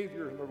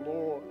Savior and their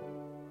Lord.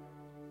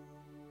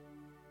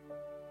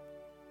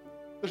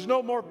 There's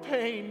no more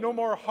pain, no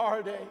more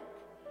heartache.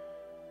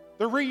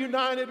 They're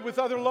reunited with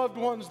other loved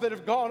ones that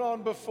have gone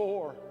on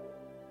before.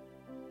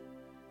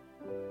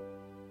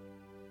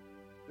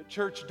 But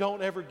church,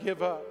 don't ever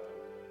give up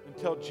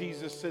until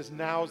Jesus says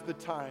now's the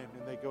time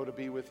and they go to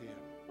be with him.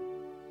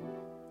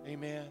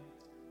 Amen.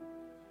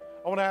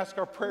 I want to ask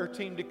our prayer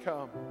team to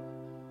come.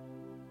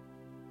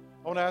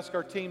 I want to ask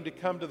our team to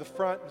come to the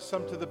front and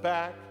some to the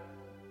back.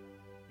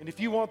 And if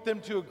you want them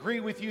to agree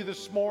with you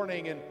this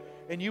morning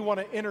and you want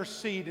to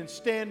intercede and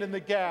stand in the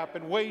gap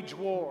and wage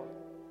war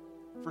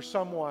for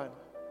someone,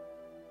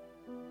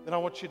 then I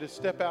want you to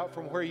step out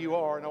from where you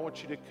are and I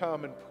want you to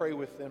come and pray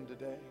with them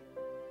today.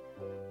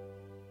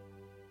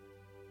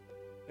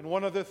 And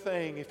one other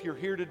thing, if you're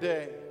here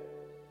today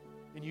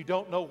and you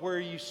don't know where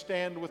you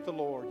stand with the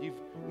Lord, you've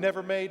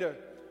never made a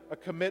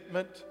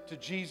commitment to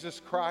Jesus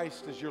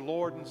Christ as your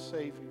Lord and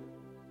Savior,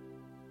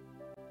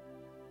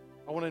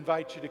 I want to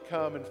invite you to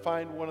come and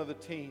find one of the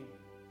team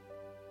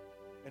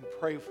and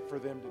pray for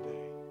them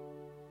today.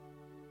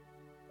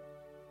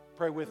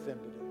 Pray with them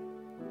today.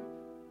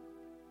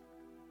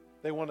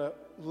 They want to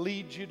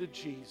lead you to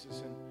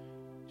Jesus and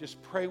just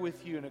pray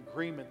with you in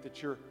agreement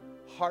that your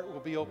heart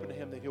will be open to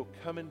him, that he'll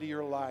come into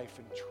your life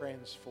and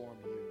transform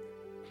you.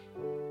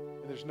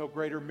 And there's no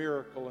greater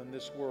miracle in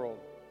this world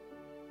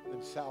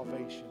than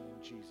salvation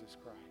in Jesus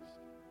Christ.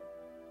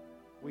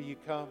 Will you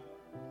come?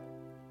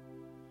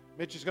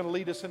 Mitch is going to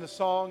lead us in a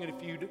song, and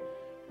if you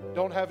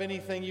don't have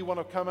anything you want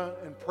to come out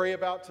and pray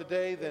about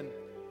today, then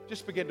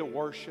just begin to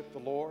worship the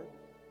Lord.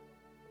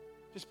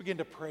 Just begin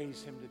to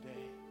praise him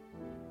today.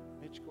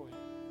 Mitch, go ahead.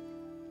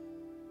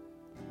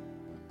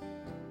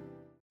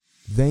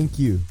 Thank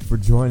you for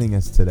joining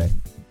us today.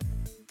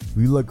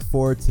 We look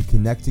forward to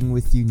connecting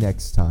with you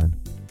next time.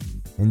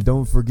 And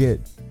don't forget,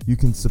 you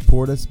can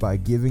support us by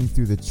giving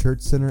through the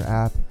Church Center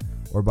app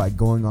or by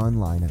going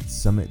online at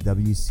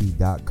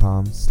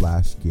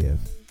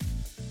summitwc.com/give.